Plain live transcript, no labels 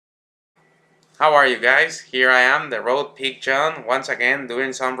How are you guys? Here I am, the Road Pig John, once again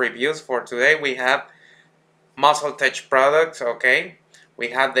doing some reviews. For today we have Muscle Tech products, okay? We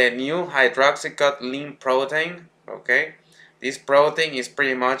have the new Hydroxycut lean protein, okay? This protein is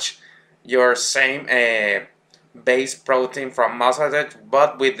pretty much your same base protein from Muscle Tech,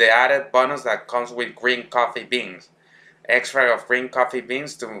 but with the added bonus that comes with green coffee beans. Extract of green coffee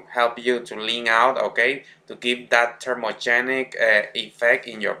beans to help you to lean out, okay? To give that thermogenic effect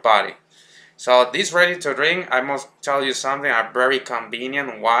in your body. So this ready to drink, I must tell you something, are very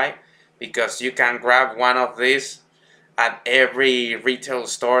convenient. Why? Because you can grab one of these at every retail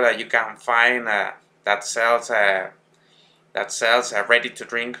store that you can find that sells ready to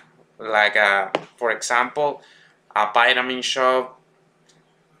drink. Like for example, a vitamin shop,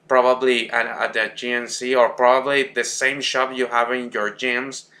 probably at the GNC, or probably the same shop you have in your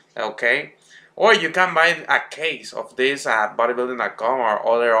gyms. Okay. Or you can buy a case of this at bodybuilding.com or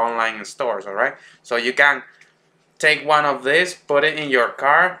other online stores, alright? So you can take one of these, put it in your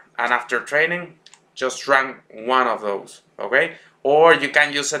car, and after training, just drink one of those, okay? Or you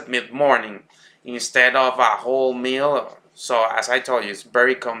can use it mid-morning instead of a whole meal. So as I told you, it's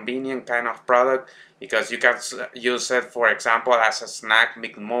very convenient kind of product because you can use it, for example, as a snack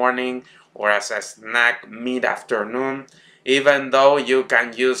mid-morning or as a snack mid-afternoon, even though you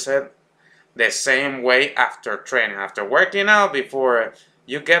can use it the same way after training. After working out, before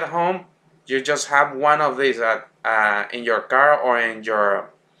you get home, you just have one of these in your car or in your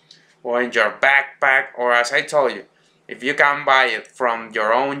backpack, or as I told you, if you can buy it from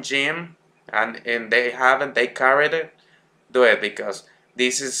your own gym and they haven't, they carried it, do it, because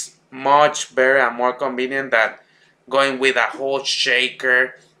this is much better and more convenient than going with a whole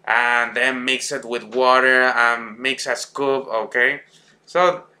shaker and then mix it with water and mix a scoop, okay?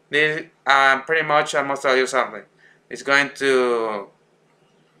 So this pretty much, I must tell you something, it's going to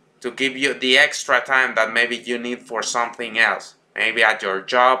give you the extra time that maybe you need for something else, maybe at your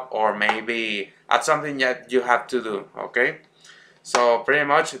job or maybe at something that you have to do, okay? So pretty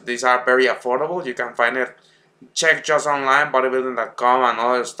much these are very affordable. You can find it, check just online, bodybuilding.com and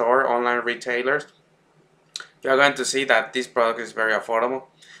other store online retailers. You're going to see that this product is very affordable.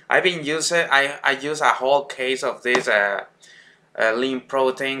 I've been using, I use a whole case of these lean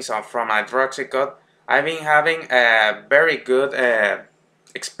proteins from Hydroxycut. I've been having a very good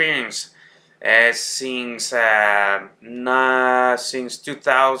experience since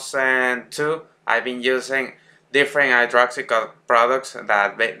 2002. I've been using different Hydroxycut products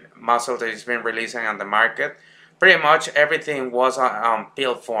that Muscle has been releasing on the market. Pretty much everything was on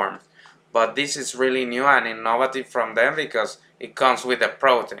pill form, but this is really new and innovative from them because it comes with a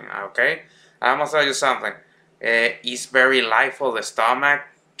protein. Okay, I must tell you something. It's very light for the stomach.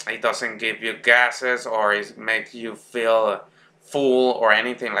 It doesn't give you gases or it makes you feel full or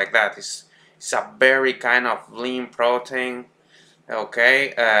anything like that. It's a very kind of lean protein.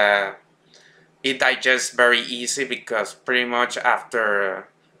 Okay, it digests very easy because pretty much after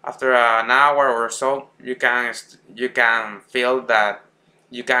an hour or so you can feel that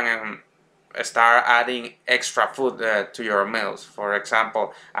you can start adding extra food to your meals. For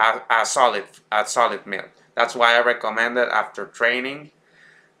example, a solid meal. That's why I recommend it after training.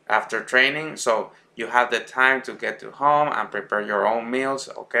 So you have the time to get to home and prepare your own meals,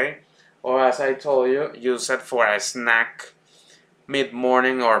 okay? Or as I told you, use it for a snack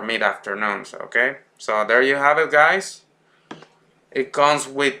mid-morning or mid-afternoons, okay? So there you have it, guys. It comes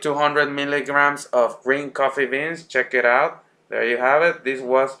with 200 milligrams of green coffee beans. Check it out. There you have it. This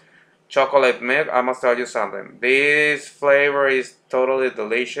was chocolate milk. I must tell you something. This flavor is totally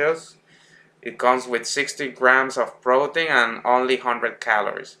delicious. It comes with 60 grams of protein and only 100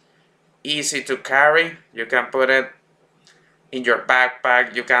 calories. Easy to carry. You can put it in your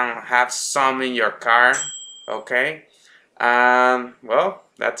backpack. You can have some in your car. Okay. Well,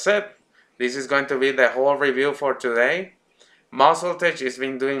 that's it. This is going to be the whole review for today. Muscle Tech has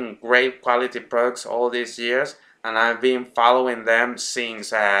been doing great quality products all these years, and I've been following them since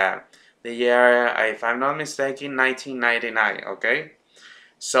the year, if I'm not mistaken, 1999. Okay,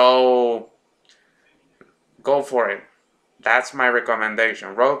 so go for it. That's my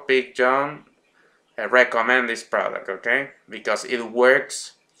recommendation. Road Big John recommend this product, okay, because it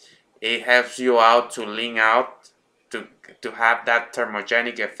works. It helps you out to lean out, to have that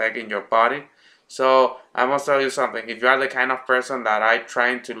thermogenic effect in your body. So I must tell you something. If you are the kind of person that I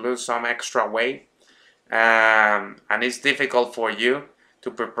trying to lose some extra weight, and it's difficult for you to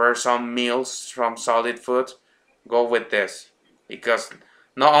prepare some meals from solid food, go with this, because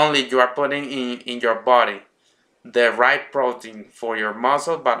not only you are putting in your body the right protein for your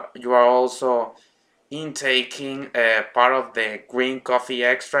muscle, but you are also intaking part of the green coffee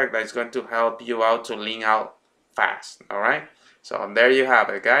extract that is going to help you out to lean out fast. All right, so there you have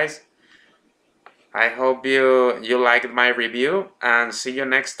it, guys. I hope you liked my review, and see you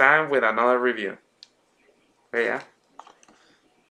next time with another review. Okay, yeah.